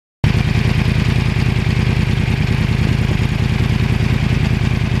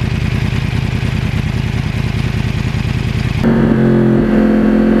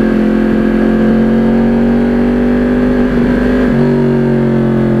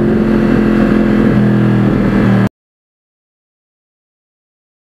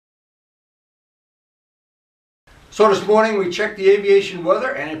So this morning we checked the aviation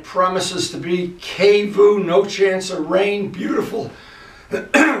weather and it promises to be K-Vu, no chance of rain, beautiful,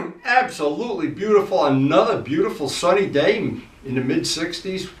 absolutely beautiful. Another beautiful sunny day in the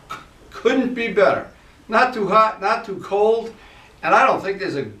mid-60s. Couldn't be better. Not too hot, not too cold, and I don't think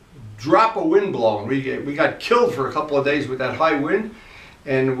there's a drop of wind blowing. We got killed for a couple of days with that high wind,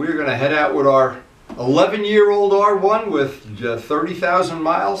 and we're going to head out with our 11-year-old R1 with 30,000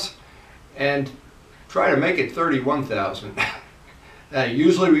 miles and try to make it 31,000.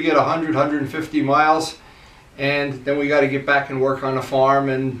 Usually we get 100, 150 miles, and then we got to get back and work on the farm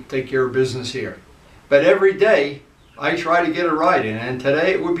and take care of business here. But every day I try to get a ride in, and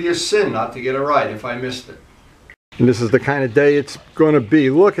today it would be a sin not to get a ride if I missed it. And this is the kind of day it's going to be.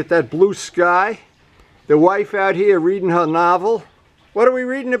 Look at that blue sky. The wife out here reading her novel. What are we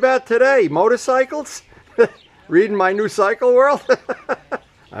reading about today? Motorcycles? Reading my new cycle world?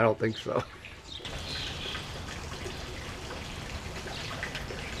 I don't think so.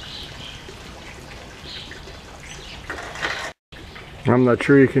 I'm not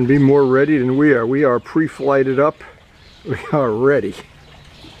sure you can be more ready than we are. We are pre-flighted up. We are ready.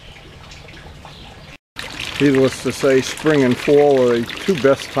 Needless to say, spring and fall are the two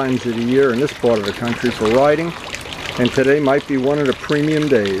best times of the year in this part of the country for riding, and today might be one of the premium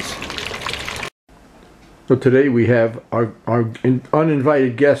days. So today we have our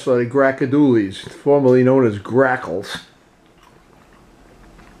uninvited guests are the Grackadoolies, formerly known as Grackles.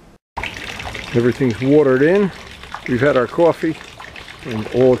 Everything's watered in. We've had our coffee, and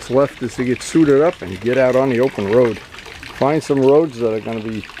all that's left is to get suited up and get out on the open road. Find some roads that are going to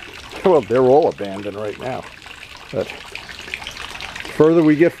be, well, they're all abandoned right now. But the further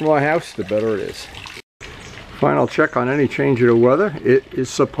we get from our house, the better it is. Final check on any change of the weather. It is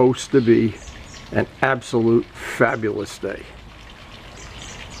supposed to be an absolute fabulous day.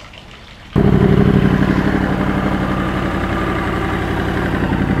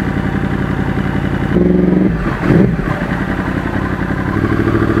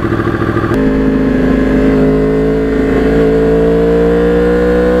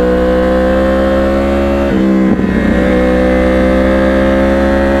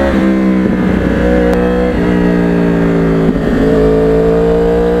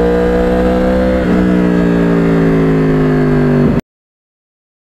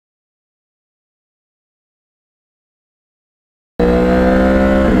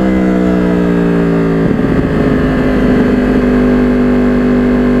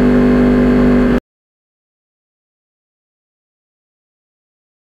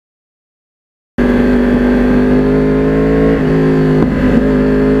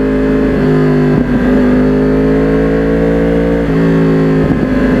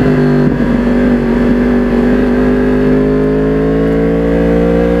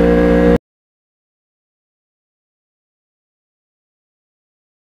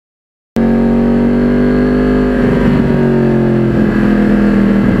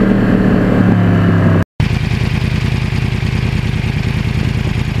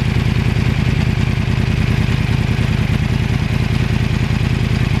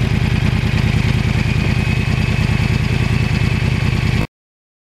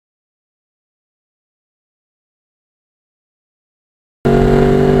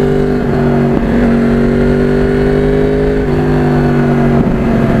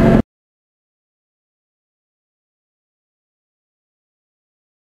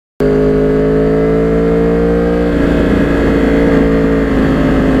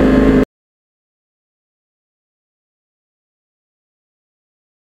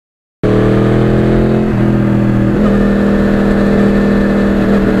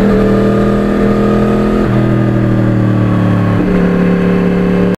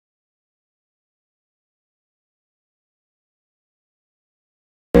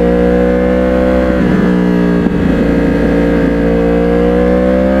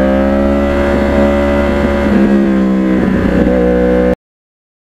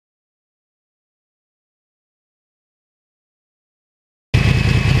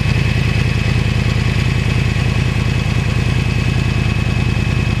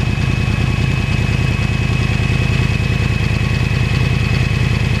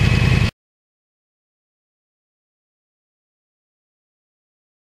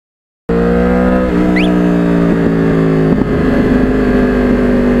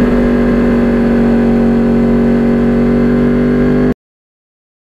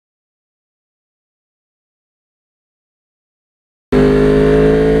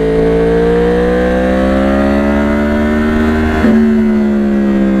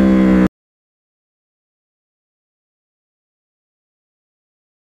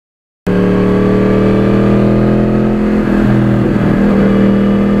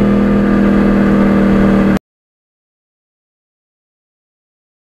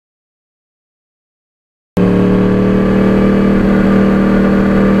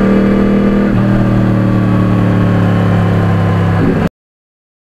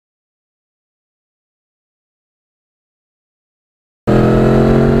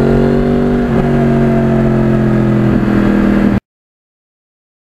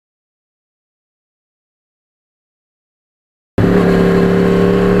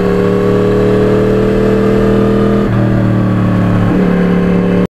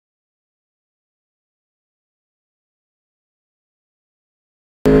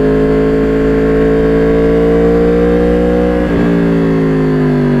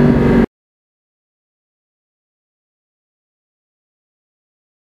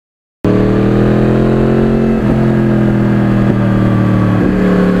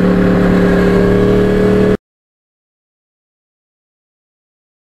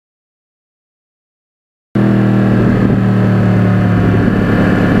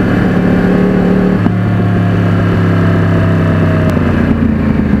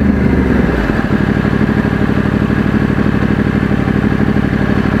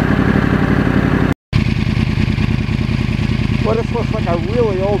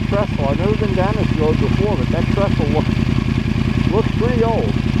 very old trestle. I've never been down this road before, but that trestle looks pretty old.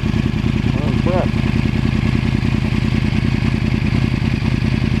 I'm impressed.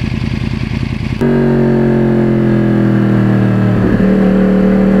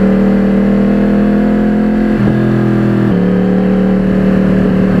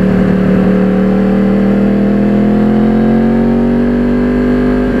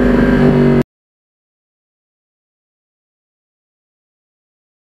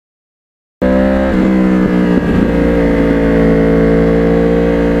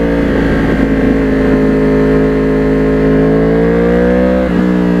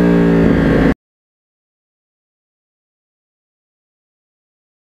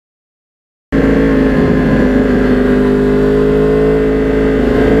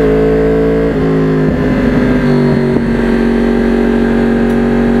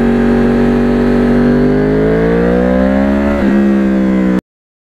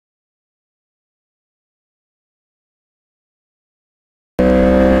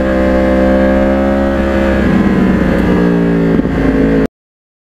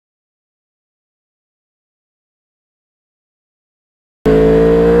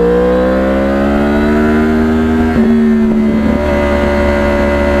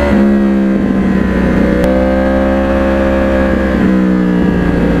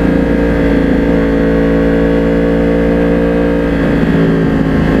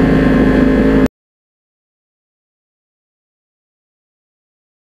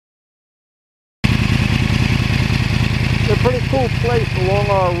 Pretty cool place along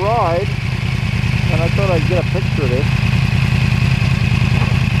our ride, and I thought I'd get a picture of this.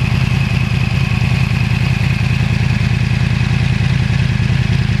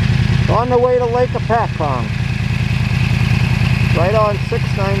 On the way to Lake HOPATCONG, right on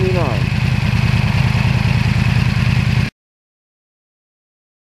 699.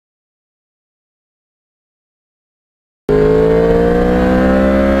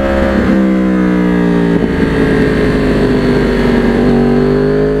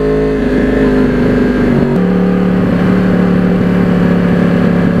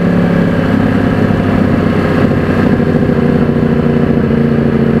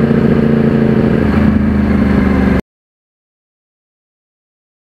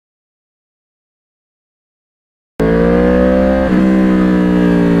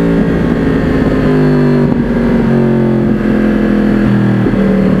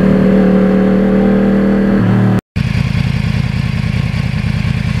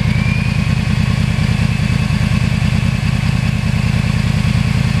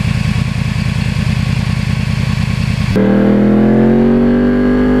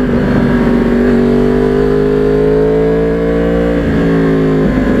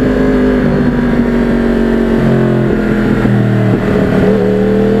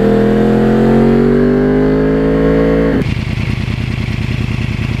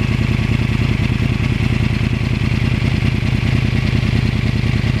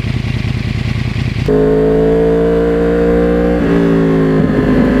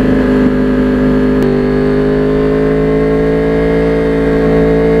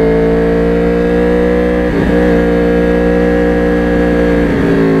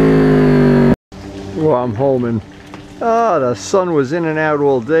 I'm home, and the sun was in and out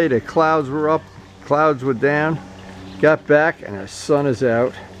all day. The clouds were up, clouds were down. Got back and the sun is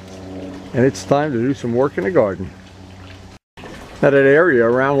out, and it's time to do some work in the garden. Now that area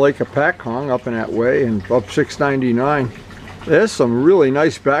around Lake HOPATCONG, up in that way and up 699, there's some really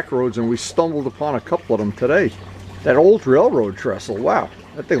nice back roads, and we stumbled upon a couple of them today. That old railroad trestle, wow,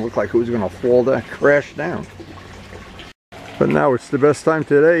 that thing looked like it was going to fall down, crash down. But now it's the best time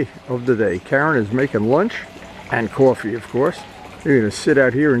today of the day. Karen is making lunch and coffee, of course. We're going to sit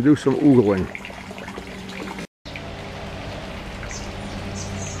out here and do some oogling.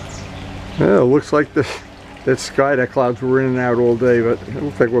 Yeah, it looks like that sky, that clouds were in and out all day, but it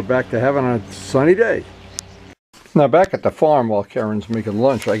looks like we're back to having a sunny day. Now back at the farm while Karen's making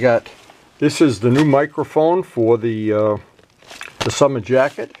lunch, this is the new microphone for the summer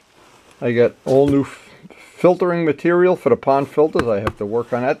jacket. I got all new filtering material for the pond filters. I have to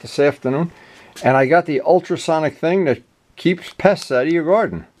work on that this afternoon. And I got the ultrasonic thing that keeps pests out of your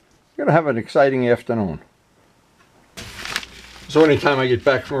garden. You're going to have an exciting afternoon. So anytime I get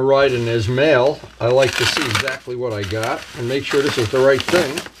back from a ride and there's mail, I like to see exactly what I got and make sure this is the right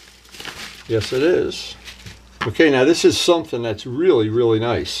thing. Yes, it is. Okay, now this is something that's really, really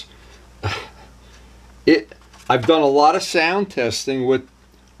nice. I've done a lot of sound testing with,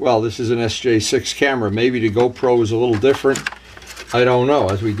 well, this is an SJ6 camera. Maybe the GoPro is a little different. I don't know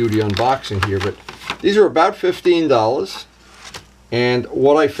as we do the unboxing here, but these are about $15. And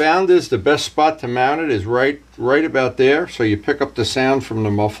what I found is the best spot to mount it is right about there, so you pick up the sound from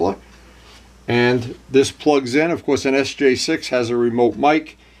the muffler. And this plugs in. Of course, an SJ6 has a remote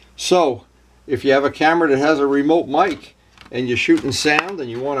mic. So if you have a camera that has a remote mic and you're shooting sound and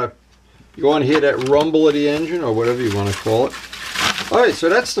you want to hear that rumble of the engine or whatever you want to call it. All right, so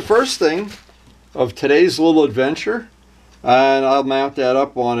that's the first thing of today's little adventure. And I'll mount that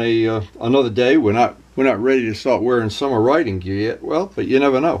up on another day. We're not ready to start wearing summer riding gear yet. Well, but you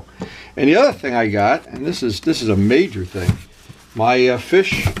never know. And the other thing I got, and this is a major thing, my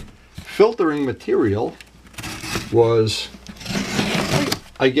fish filtering material was,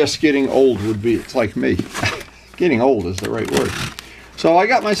 I guess getting old would be, it's like me. Getting old is the right word. So I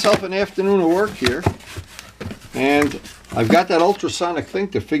got myself an afternoon of work here, and I've got that ultrasonic thing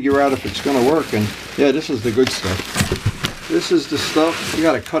to figure out if it's going to work. And yeah, this is the good stuff. This is the stuff, you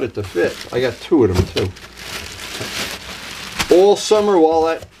got to cut it to fit. I got 2 of them too. All summer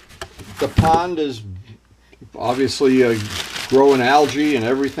while the pond is obviously growing algae and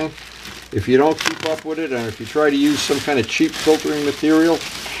everything, if you don't keep up with it and if you try to use some kind of cheap filtering material,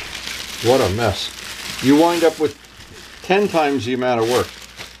 what a mess. You wind up with 10 times the amount of work.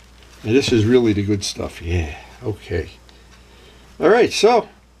 And this is really the good stuff. Yeah, okay. All right, so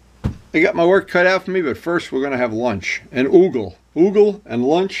I got my work cut out for me, but first we're going to have lunch and oogle and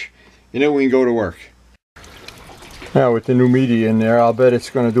lunch, and then we can go to work. Now with the new media in there, I'll bet it's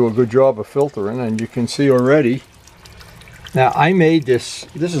going to do a good job of filtering, and you can see already. Now I made this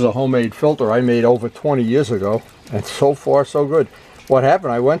is a homemade filter I made over 20 years ago, and so far so good. What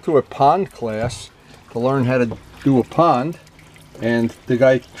happened, I went to a pond class to learn how to do a pond, and the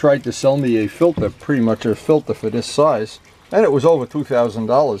guy tried to sell me a filter, pretty much a filter for this size. And it was over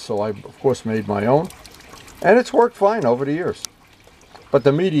 $2,000, so I, of course, made my own. And it's worked fine over the years. But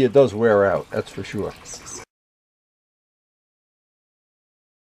the media does wear out, that's for sure.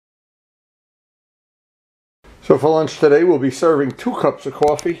 So for lunch today, we'll be serving 2 cups of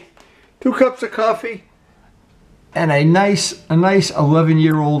coffee. 2 cups of coffee and a nice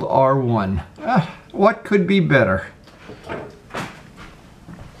 11-year-old R1. What could be better?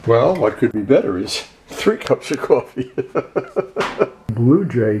 Well, what could be better is 3 cups of coffee. Blue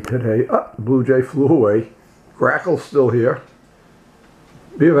jay today. Blue jay flew away. Grackle's still here.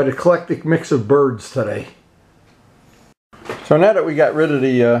 We have an eclectic mix of birds today. So now that we got rid of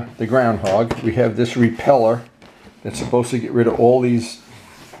the groundhog, we have this repeller that's supposed to get rid of all these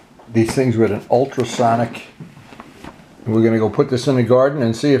things with an ultrasonic. And we're going to go put this in the garden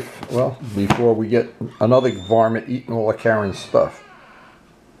and see if, well, before we get another varmint eating all of KARYNS' stuff.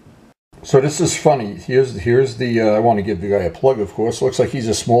 So this is funny. Here's the I want to give the guy a plug, of course. Looks like he's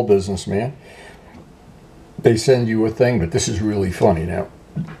a small businessman. They send you a thing, but this is really funny. Now,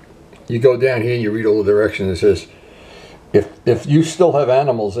 you go down here and you read all the directions. It says, if you still have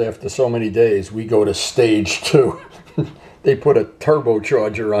animals after so many days, we go to stage 2. They put a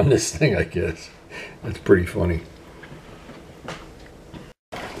turbocharger on this thing, I guess. That's pretty funny.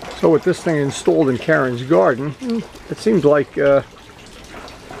 So with this thing installed in KARYNS' garden, it seems like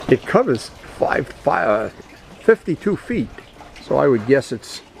it covers 52 feet. So I would guess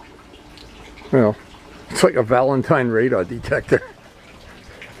it's, well, it's like a Valentine radar detector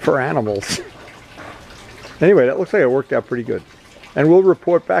for animals. Anyway, that looks like it worked out pretty good. And we'll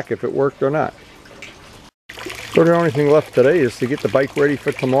report back if it worked or not. So the only thing left today is to get the bike ready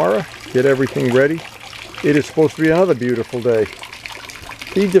for tomorrow, get everything ready. It is supposed to be another beautiful day.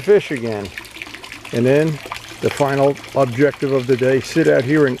 Feed the fish again. And then the final objective of the day, sit out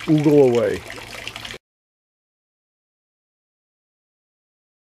here and oogle away.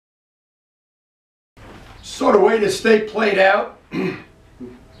 So the way to stay played out,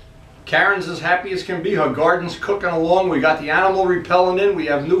 KARYNS is happy as can be. Her garden's cooking along. We got the animal repellent in. We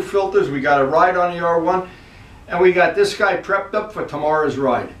have new filters. We got a ride on the R1. And we got this guy prepped up for tomorrow's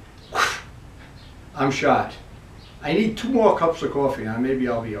ride. I'm shot. I need 2 more cups of coffee and maybe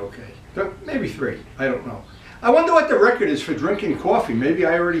I'll be okay. Maybe 3. I don't know. I wonder what the record is for drinking coffee. Maybe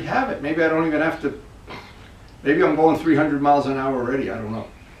I already have it. Maybe I don't even have to. Maybe I'm going 300 miles an hour already. I don't know.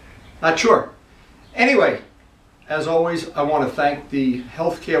 Not sure. Anyway, as always, I want to thank the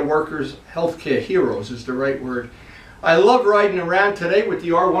healthcare workers. Healthcare heroes is the right word. I love riding around today with the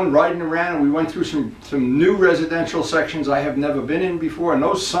R1, riding around, and we went through some new residential sections I have never been in before, and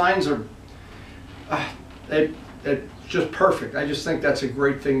those signs are they're just perfect. I just think that's a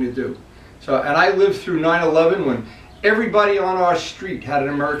great thing to do. So, and I lived through 9/11 when everybody on our street had an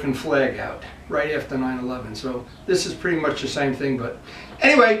American flag out right after 9/11. So this is pretty much the same thing. But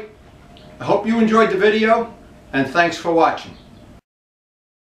anyway, I hope you enjoyed the video, and thanks for watching.